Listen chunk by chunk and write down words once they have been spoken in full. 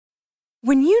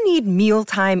When you need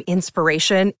mealtime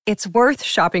inspiration, it's worth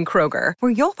shopping Kroger,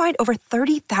 where you'll find over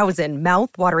 30,000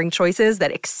 mouth-watering choices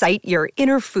that excite your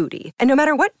inner foodie. And no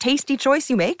matter what tasty choice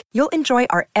you make, you'll enjoy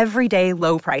our everyday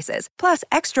low prices, plus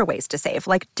extra ways to save,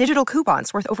 like digital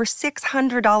coupons worth over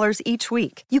 $600 each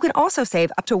week. You can also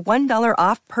save up to $1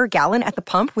 off per gallon at the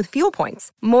pump with fuel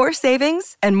points. More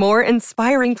savings and more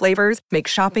inspiring flavors make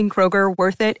shopping Kroger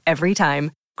worth it every time.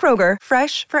 Kroger,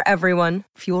 fresh for everyone.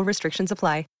 Fuel restrictions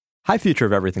apply. Hi, Future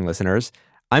of Everything listeners.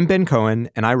 I'm Ben Cohen,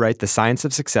 and I write the Science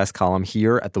of Success column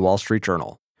here at the Wall Street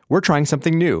Journal. We're trying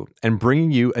something new and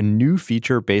bringing you a new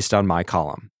feature based on my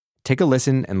column. Take a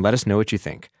listen and let us know what you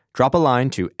think. Drop a line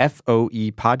to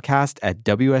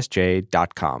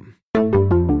foepodcast@wsj.com.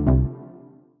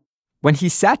 When he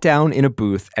sat down in a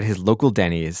booth at his local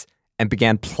Denny's and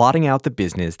began plotting out the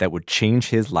business that would change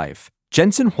his life,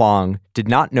 Jensen Huang did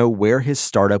not know where his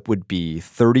startup would be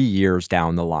 30 years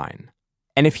down the line.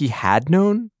 And if he had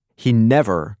known, he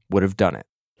never would have done it.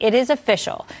 It is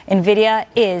official. Nvidia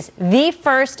is the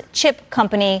first chip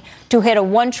company to hit a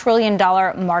 $1 trillion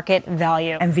market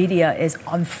value. Nvidia is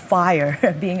on fire,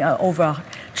 being over $1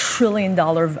 trillion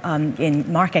in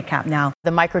market cap now.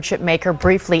 The microchip maker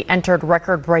briefly entered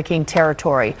record-breaking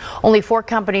territory. Only 4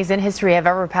 companies in history have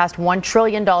ever passed $1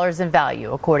 trillion in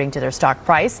value, according to their stock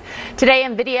price. Today,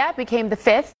 Nvidia became the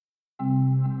 5th.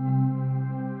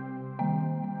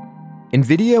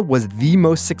 Nvidia was the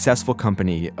most successful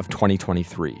company of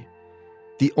 2023.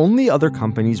 The only other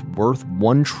companies worth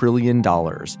 $1 trillion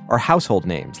are household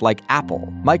names like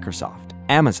Apple, Microsoft,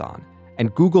 Amazon,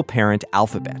 and Google parent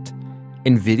Alphabet.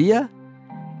 Nvidia?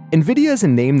 Nvidia is a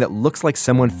name that looks like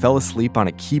someone fell asleep on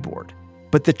a keyboard.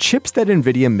 But the chips that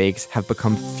Nvidia makes have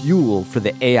become fuel for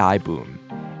the AI boom.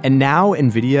 And now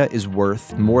Nvidia is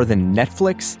worth more than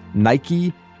Netflix,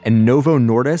 Nike, and Novo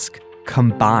Nordisk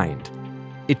combined.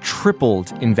 It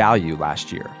tripled in value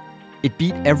last year. It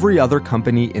beat every other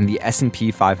company in the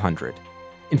S&P 500.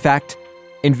 In fact,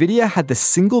 Nvidia had the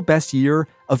single best year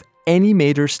of any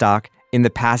major stock in the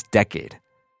past decade.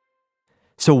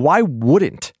 So why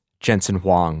wouldn't Jensen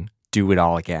Huang do it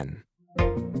all again?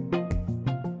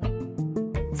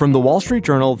 From the Wall Street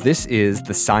Journal, this is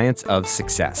The Science of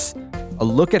Success, a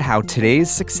look at how today's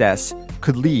success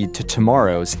could lead to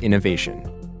tomorrow's innovation.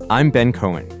 I'm Ben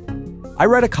Cohen. I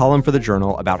write a column for the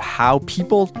Journal about how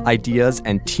people, ideas,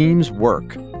 and teams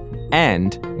work,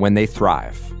 and when they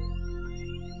thrive.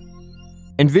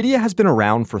 Nvidia has been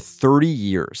around for 30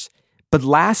 years, but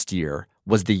last year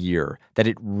was the year that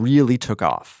it really took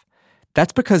off.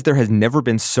 That's because there has never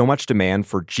been so much demand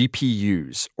for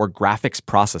GPUs, or graphics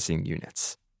processing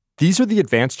units. These are the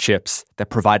advanced chips that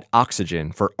provide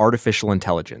oxygen for artificial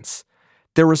intelligence.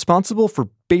 They're responsible for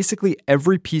basically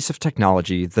every piece of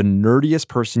technology the nerdiest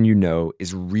person you know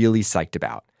is really psyched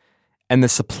about. And the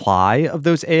supply of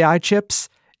those AI chips,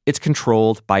 it's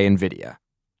controlled by Nvidia.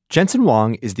 Jensen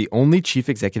Huang is the only chief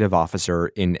executive officer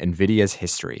in Nvidia's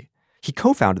history. He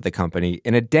co-founded the company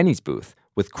in a Denny's booth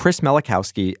with Chris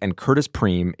Malachowski and Curtis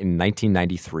Preem in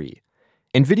 1993.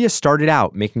 Nvidia started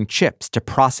out making chips to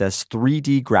process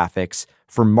 3D graphics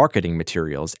for marketing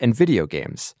materials and video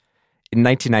games. In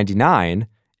 1999,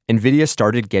 Nvidia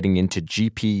started getting into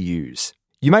GPUs.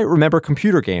 You might remember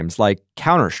computer games like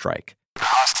Counter-Strike. The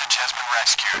hostage has been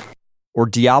rescued. Or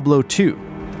Diablo 2.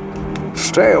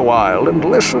 Stay a while and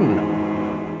listen.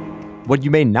 What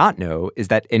you may not know is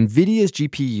that Nvidia's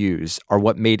GPUs are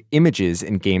what made images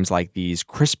in games like these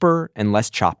crisper and less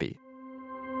choppy.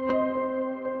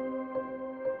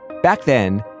 Back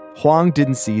then, Huang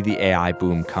didn't see the AI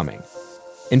boom coming.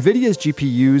 Nvidia's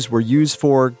GPUs were used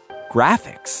for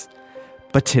graphics.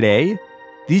 But today,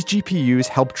 these GPUs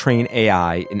help train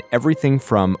AI in everything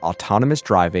from autonomous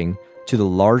driving to the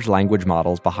large language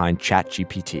models behind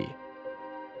ChatGPT.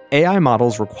 AI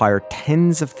models require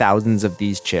tens of thousands of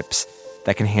these chips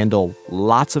that can handle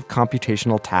lots of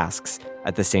computational tasks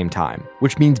at the same time,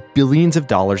 which means billions of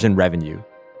dollars in revenue.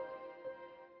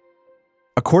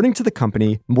 According to the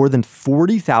company, more than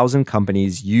 40,000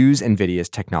 companies use Nvidia's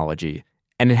technology,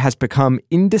 and it has become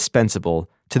indispensable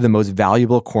to the most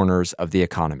valuable corners of the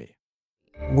economy.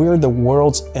 We're the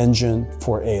world's engine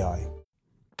for AI.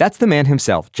 That's the man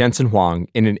himself, Jensen Huang,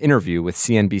 in an interview with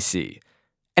CNBC.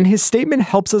 And his statement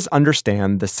helps us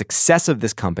understand the success of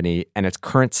this company and its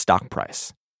current stock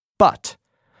price. But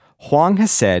Huang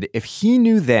has said if he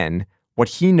knew then what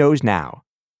he knows now,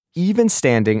 even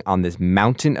standing on this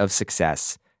mountain of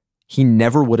success, he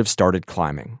never would have started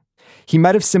climbing. He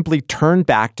might have simply turned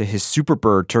back to his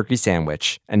Superbird turkey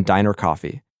sandwich and diner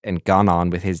coffee and gone on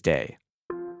with his day.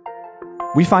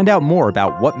 We find out more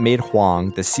about what made Huang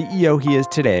the CEO he is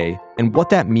today and what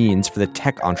that means for the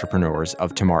tech entrepreneurs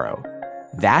of tomorrow.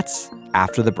 That's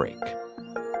after the break.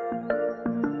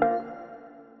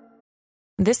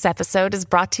 This episode is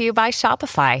brought to you by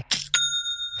Shopify.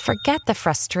 Forget the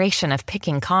frustration of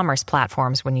picking commerce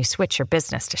platforms when you switch your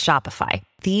business to Shopify,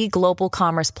 the global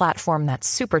commerce platform that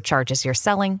supercharges your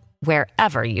selling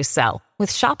wherever you sell. With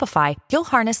Shopify, you'll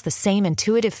harness the same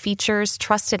intuitive features,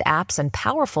 trusted apps, and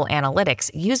powerful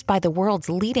analytics used by the world's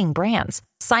leading brands.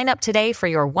 Sign up today for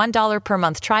your $1 per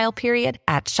month trial period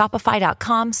at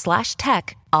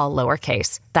shopify.com/tech, all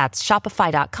lowercase. That's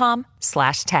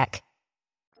shopify.com/tech.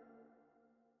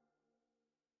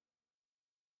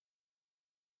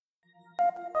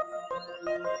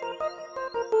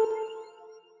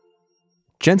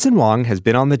 Jensen Huang has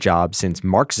been on the job since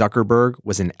Mark Zuckerberg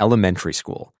was in elementary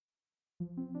school.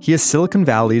 He is Silicon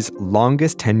Valley's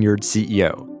longest tenured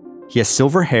CEO. He has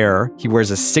silver hair, he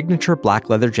wears a signature black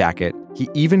leather jacket, he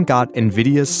even got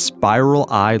Nvidia's spiral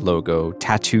eye logo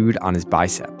tattooed on his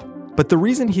bicep. But the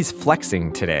reason he's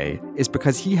flexing today is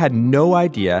because he had no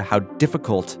idea how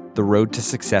difficult the road to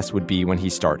success would be when he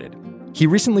started. He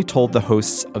recently told the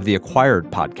hosts of the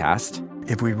Acquired podcast,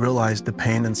 if we realize the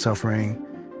pain and suffering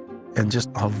and just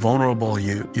how vulnerable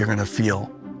you're going to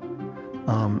feel,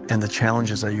 and the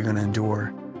challenges that you're going to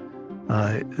endure,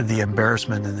 the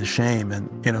embarrassment and the shame, and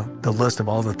the list of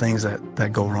all the things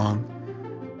that go wrong,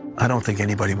 I don't think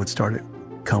anybody would start a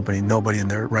company. Nobody in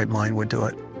their right mind would do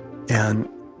it. And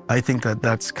I think that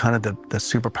that's kind of the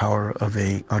superpower of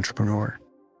an entrepreneur.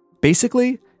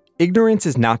 Basically, ignorance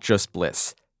is not just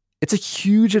bliss. It's a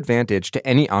huge advantage to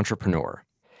any entrepreneur.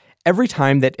 Every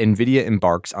time that Nvidia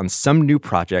embarks on some new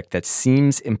project that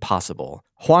seems impossible,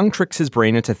 Huang tricks his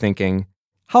brain into thinking,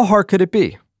 how hard could it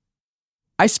be?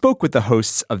 I spoke with the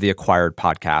hosts of the Acquired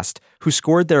podcast, who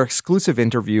scored their exclusive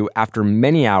interview after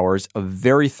many hours of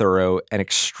very thorough and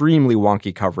extremely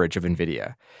wonky coverage of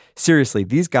Nvidia. Seriously,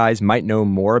 these guys might know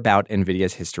more about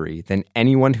Nvidia's history than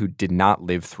anyone who did not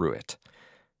live through it.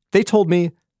 They told me,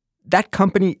 that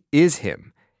company is him.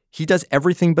 He does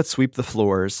everything but sweep the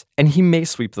floors, and he may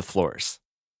sweep the floors.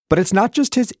 But it's not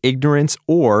just his ignorance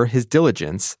or his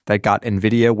diligence that got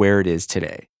Nvidia where it is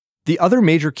today. The other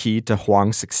major key to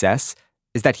Huang's success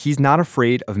is that he's not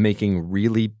afraid of making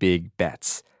really big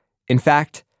bets. In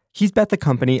fact, he's bet the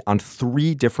company on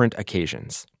 3 different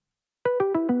occasions.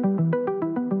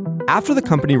 After the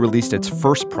company released its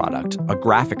first product, a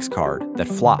graphics card that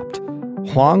flopped,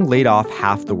 Huang laid off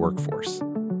half the workforce.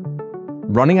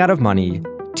 Running out of money,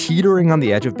 teetering on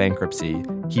the edge of bankruptcy,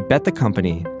 he bet the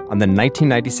company on the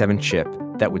 1997 chip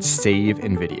that would save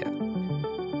Nvidia.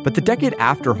 But the decade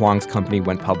after Huang's company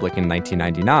went public in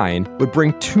 1999 would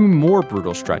bring 2 more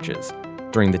brutal stretches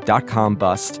during the dot-com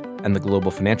bust and the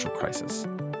global financial crisis.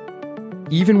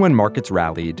 Even when markets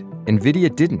rallied,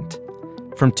 Nvidia didn't.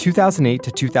 From 2008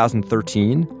 to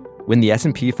 2013, when the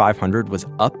S&P 500 was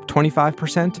up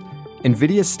 25%,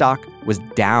 Nvidia's stock was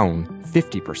down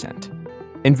 50%.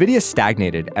 Nvidia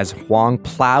stagnated as Huang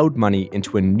plowed money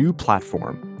into a new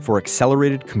platform for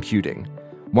accelerated computing,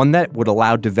 one that would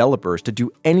allow developers to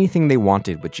do anything they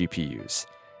wanted with GPUs.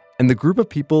 And the group of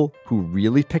people who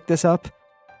really picked this up?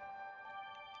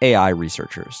 AI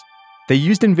researchers. They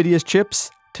used Nvidia's chips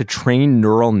to train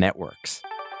neural networks.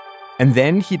 And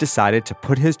then he decided to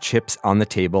put his chips on the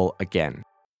table again.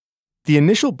 The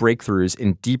initial breakthroughs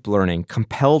in deep learning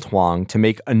compelled Huang to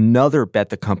make another bet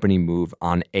the company move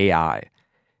on AI.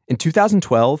 In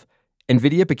 2012,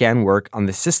 Nvidia began work on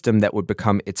the system that would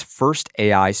become its first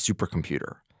AI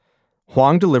supercomputer.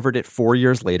 Huang delivered it 4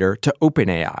 years later to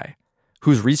OpenAI,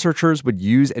 whose researchers would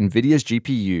use Nvidia's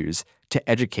GPUs to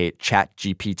educate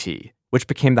ChatGPT, which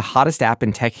became the hottest app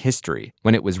in tech history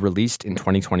when it was released in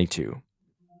 2022.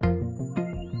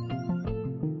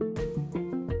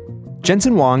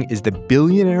 Jensen Huang is the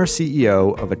billionaire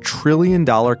CEO of a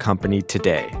trillion-dollar company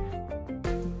today.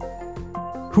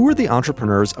 Who are the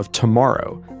entrepreneurs of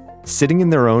tomorrow, sitting in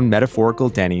their own metaphorical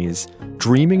Denny's,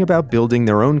 dreaming about building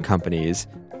their own companies,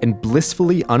 and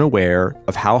blissfully unaware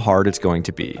of how hard it's going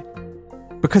to be?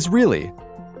 Because really,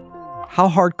 how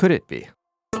hard could it be?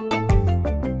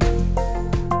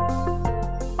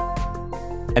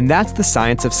 And that's the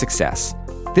science of success.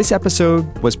 This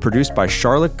episode was produced by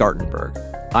Charlotte Gartenberg.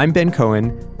 I'm Ben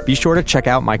Cohen. Be sure to check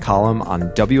out my column on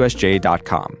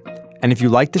WSJ.com. And if you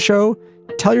like the show,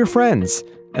 tell your friends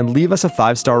and leave us a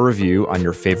 5-star review on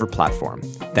your favorite platform.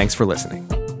 Thanks for listening.